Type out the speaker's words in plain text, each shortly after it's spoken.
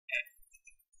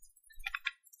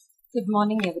Good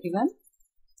morning everyone.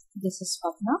 This is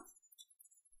Swapna.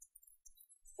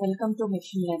 Welcome to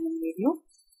Machine Learning video.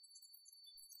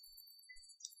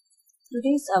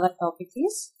 Today's our topic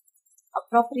is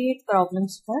appropriate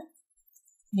problems for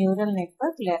neural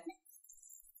network learning.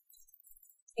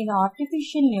 In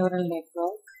artificial neural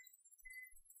network,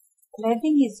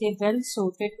 learning is a well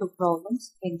suited to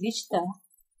problems in which the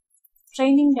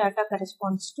training data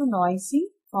corresponds to noisy,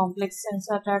 complex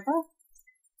sensor data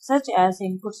such as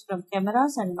inputs from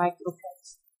cameras and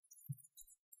microphones.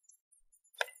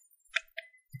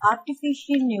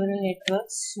 Artificial neural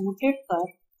networks suited for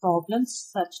problems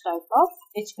such type of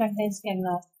which contains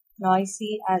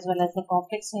noisy as well as the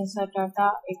complex sensor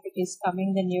data. If it is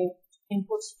coming the new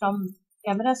inputs from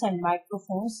cameras and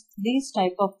microphones, these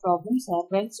type of problems are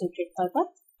well suited for the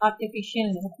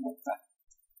artificial neural network.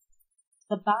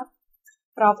 The back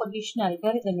propagation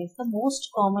algorithm is the most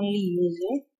commonly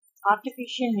used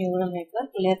artificial neural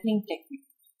network learning technique.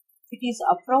 It is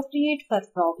appropriate for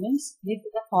problems with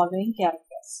the following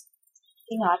characters.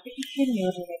 In artificial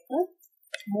neural network,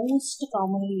 most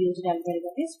commonly used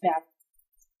algorithm is back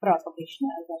propagation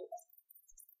algorithm,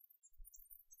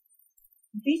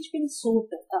 which will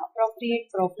suit the appropriate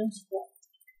problems for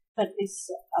this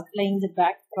applying the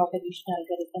back propagation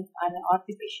algorithm and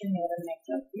artificial neural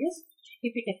network is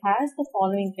if it has the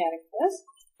following characters,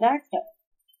 that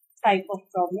type of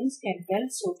problems can well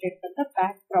suited for the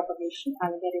back propagation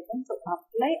algorithm to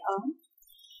apply on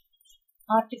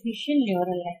artificial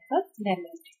neural network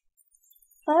learning.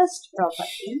 First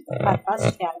property or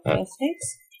first characteristics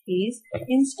is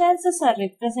instances are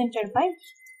represented by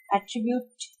attribute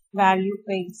value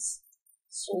pairs.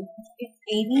 So if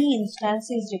any instance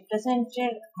is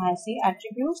represented as the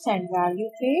attributes and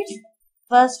value pairs,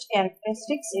 first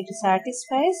characteristics it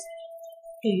satisfies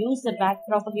to use the back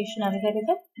propagation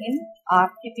algorithm in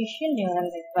artificial neural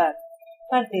network.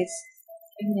 For this,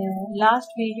 in the last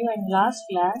video and last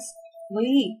class,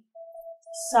 we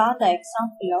saw the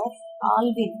example of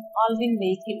Alvin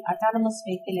vehicle, autonomous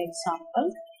vehicle example,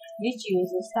 which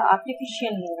uses the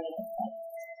artificial neural network.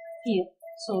 Here,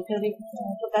 so to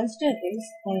consider this,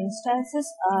 the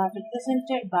instances are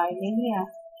represented by linear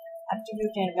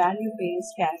attribute and value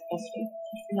based characteristic.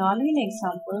 In Alvin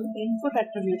example, input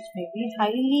attributes may be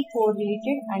highly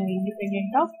correlated and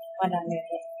independent of one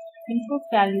another. Input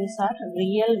values are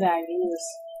real values.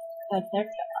 For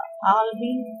that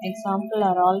Alvin example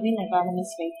or Alvin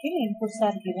autonomous vehicle, inputs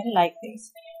are given like this.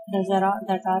 That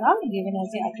are all given as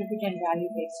the attribute and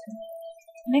value based.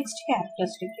 Next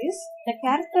characteristic is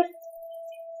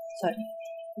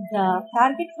the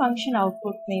target function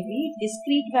output may be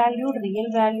discrete valued, real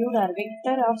valued or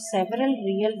vector of several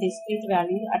real discrete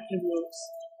valued attributes.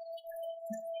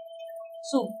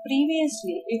 So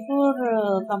previously, before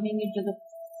coming into the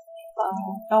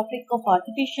topic of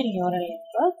artificial neural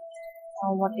network,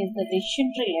 what is the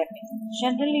decision tree learning?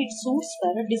 Generally it suits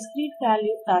for a discrete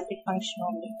value target function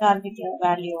only, target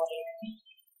value only.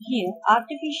 Here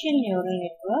artificial neural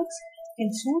networks can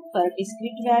suit for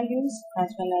discrete values as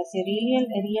well as a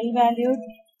real valued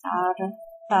or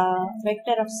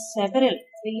vector of several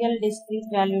real discrete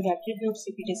valued attributes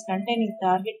if it is containing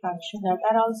target function that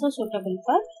are also suitable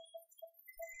for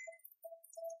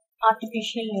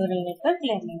artificial neural network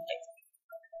learning technique.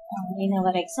 In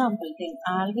our example, the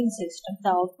Alvin system, the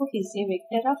output is a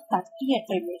vector of 30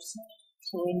 attributes.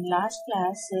 So in last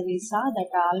class, we saw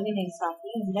that Alvin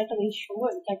example, in that we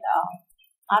showed that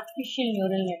artificial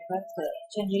neural network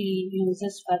generally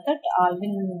uses for that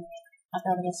Alvin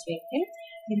autonomous vehicle.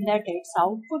 In that its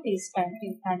output is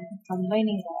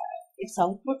combining its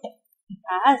output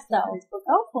as the output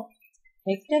of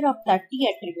vector of 30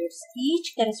 attributes,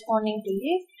 each corresponding to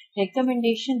a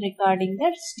recommendation regarding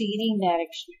the steering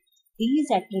direction.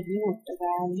 These attribute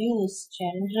values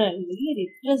generally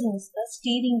represents the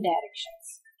steering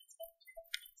directions.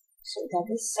 So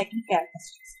that is second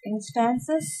characteristic.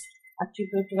 Instances,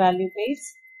 attribute value pairs,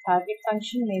 target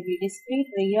function may be discrete,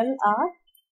 real or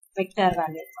vector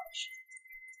value function.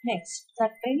 Next, the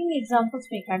training examples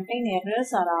may contain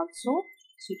errors are also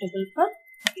suitable for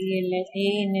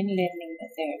ANN learning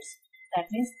methods. That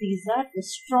means these are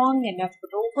strong enough,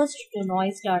 robust to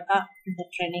noise data in the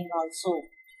training also.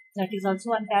 That is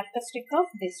also one characteristic of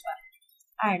this one.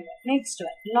 And next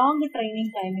one, long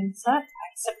training timings are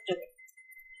acceptable.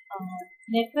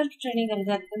 Network training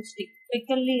algorithms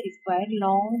typically require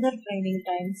longer training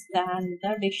times than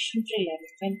the decision tree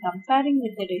learning. When comparing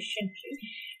with the decision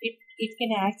tree, it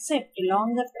can accept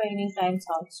longer training times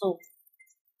also.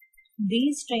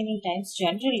 These training times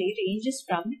generally ranges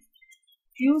from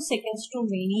few seconds to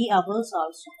many hours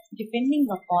also, depending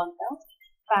upon the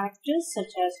factors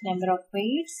such as number of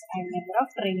weights and number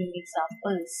of training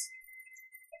examples.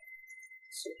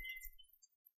 So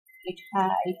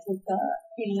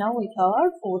till now we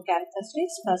covered 4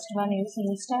 characteristics. First one is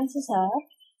instances are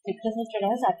represented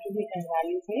as attribute and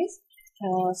value base.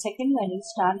 Second one is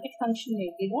target function may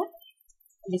be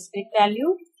the discrete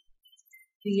value,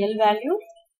 real value,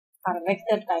 or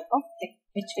vector type of thing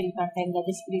which will contain the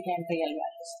discrete and real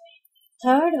values.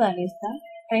 Third one is the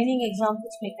training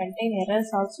examples may contain errors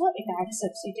also. It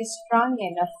accepts. It is strong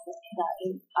enough.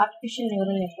 The artificial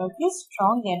neural network is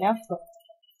strong enough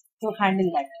to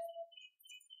handle that.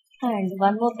 And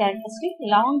one more characteristic,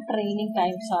 long training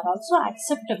times are also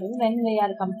acceptable when we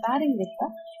are comparing with the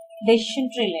decision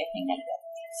tree learning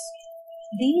algorithms.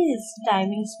 These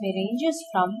timings may ranges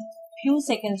from few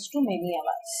seconds to many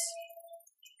hours.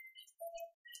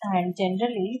 And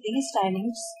generally, these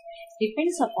timings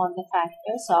depends upon the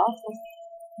factors of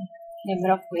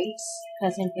number of weights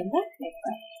present in the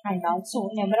network and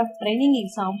also number of training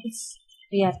examples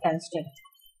we are considering.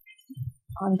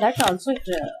 On that also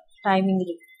timing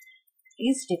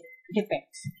is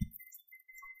depends.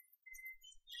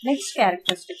 Next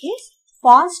characteristic is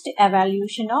fast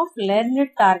evaluation of learned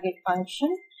target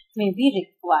function may be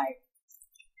required.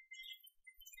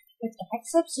 It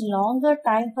accepts longer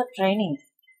time for training.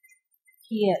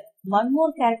 Here, one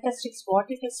more characteristic what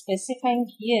it is specifying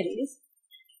here is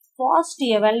fast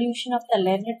evaluation of the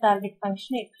learned target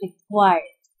function is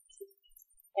required.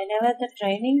 Whenever the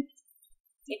training,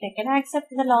 it can accept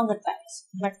the longer times,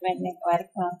 but when we are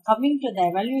coming to the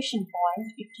evaluation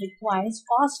point, it requires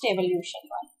fast evaluation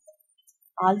one.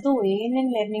 Although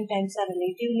ANN learning times are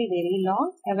relatively very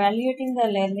long, evaluating the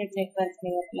learned network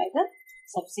may apply the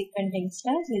subsequent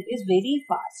instance, it is very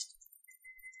fast.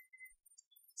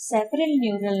 Several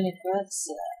neural networks,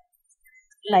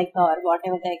 like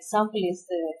whatever the example is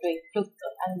we took,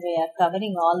 and we are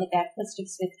covering all the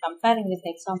characteristics with comparing with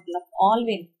the example of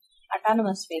all-wheel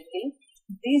autonomous vehicle.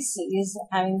 This is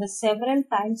having the several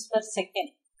times per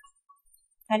second,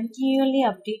 continually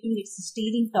updating its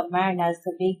steering command as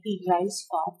the vehicle drives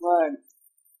forward.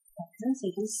 That means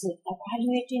it is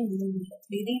evaluating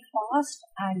very fast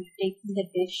and taking the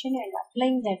decision and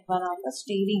applying that one on the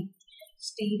steering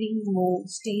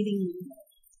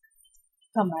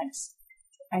commands,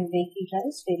 and vehicle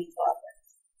drives very forward.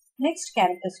 Next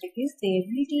characteristic is the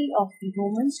ability of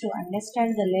humans to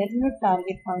understand the learned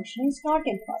target function is not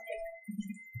important.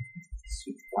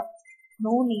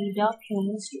 No need of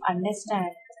humans to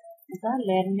understand the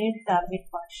learned target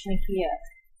function here.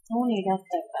 No need of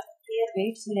that. Here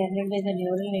weights learned by the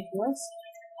neural networks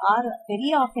are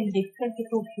very often difficult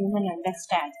to human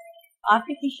understand.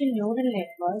 Artificial neural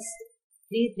networks,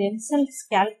 they themselves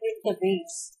calculate the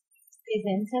weights.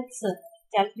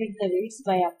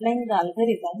 By applying the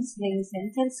algorithms. They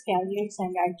themselves calculate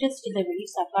and adjust the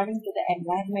weights according to the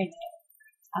environment.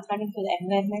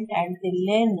 And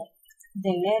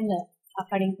they learn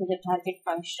according to the target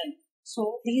function.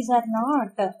 So these are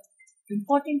not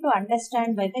important to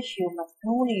understand by the human.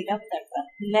 No need of that.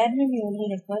 Learned neural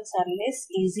networks are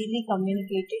less easily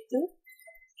communicated to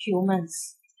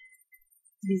humans.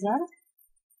 These are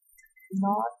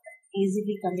not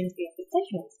easily communicated with the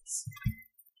humans.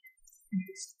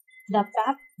 The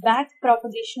back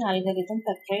propagation algorithm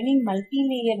for training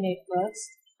multi-layer networks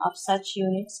of such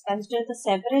units consider the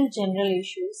several general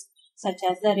issues such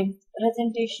as the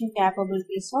representation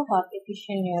capabilities of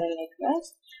artificial neural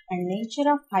networks and nature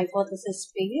of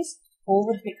hypothesis space,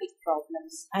 overfitting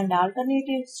problems, and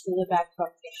alternatives to the back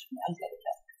propagation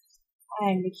algorithm.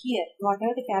 And here,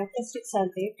 whatever the characteristics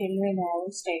are there till we now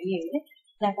studied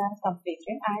that are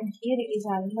completed, and here it is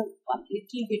having a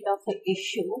little bit of an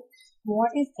issue. What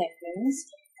is that means?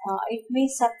 It may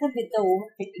suffer with the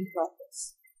overfitting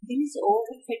problems. This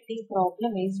overfitting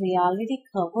problem is we already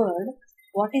covered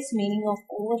what is meaning of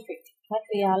overfitting, but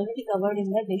we already covered in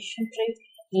the decision tree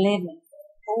learning.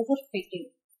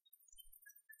 Overfitting,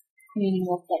 meaning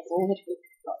of that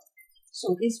overfitting problem.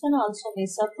 So this one also may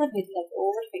suffer with that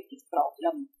overfitting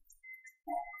problem.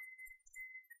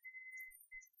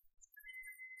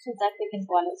 So that we can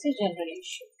call as a general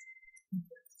issue.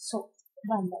 So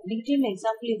one detailed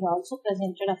example is also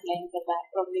presented applying the back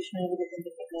propagation algorithm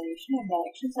declaration, and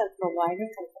directions are provided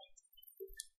for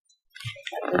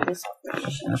this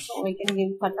application. So we can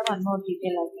give one more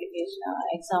detailed application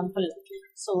example.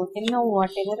 So till now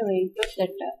whatever we took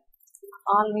that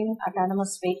all-wheel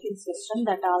autonomous vehicle system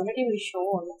that already we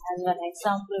shown as an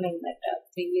example in that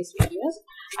previous videos,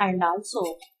 and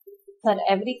also for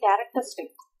every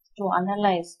characteristic to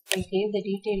analyze we gave the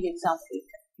detailed example.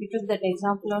 We took that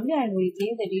example only and we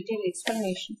gave the detailed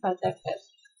explanation for that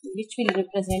which will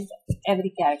represent every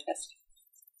characteristic.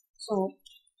 So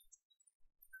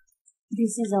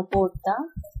this is about the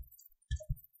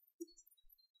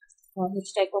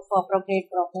which type of appropriate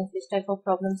problems, which type of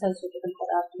problems are suitable for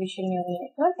artificial neural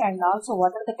network, and also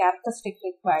what are the characteristic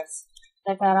requirements.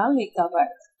 That are all we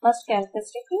covered. First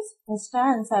characteristic is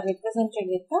instance are represented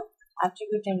with the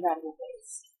attribute and value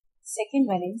base. Second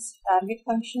one is target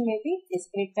function may be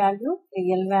discrete value,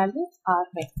 real value, or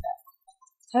vector.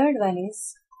 Third one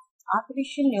is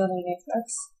artificial neural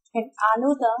networks can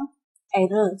allow the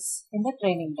errors in the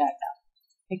training data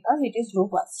because it is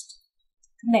robust.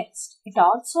 Next, it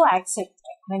also accepts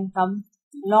when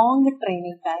long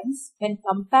training times when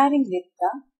comparing with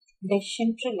the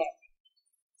decision tree learning.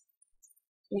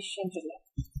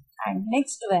 And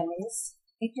next one is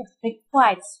it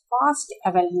requires fast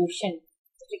evaluation.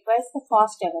 It requires the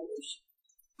fast evaluation.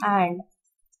 And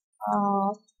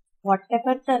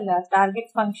whatever the target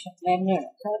function, learner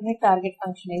target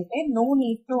function is there, no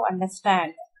need to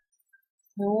understand.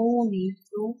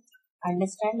 And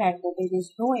there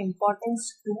is no importance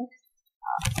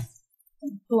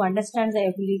to understand the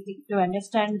ability to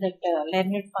understand that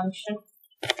learned function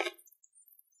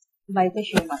by the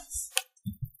humans.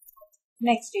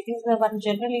 Next, it is the one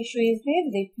general issue is there.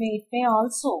 It may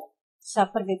also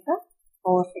suffer with the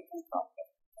overfitting problem.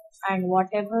 And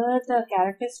whatever the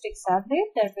characteristics are there,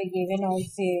 that we given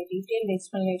as a detailed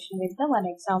explanation with the one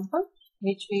example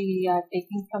which we are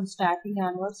taking from starting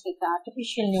onwards with the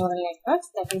artificial neural networks,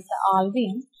 that is the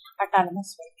Alvin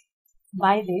autonomous video.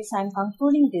 By this, I am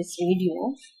concluding this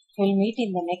video. We'll meet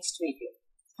in the next video.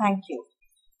 Thank you.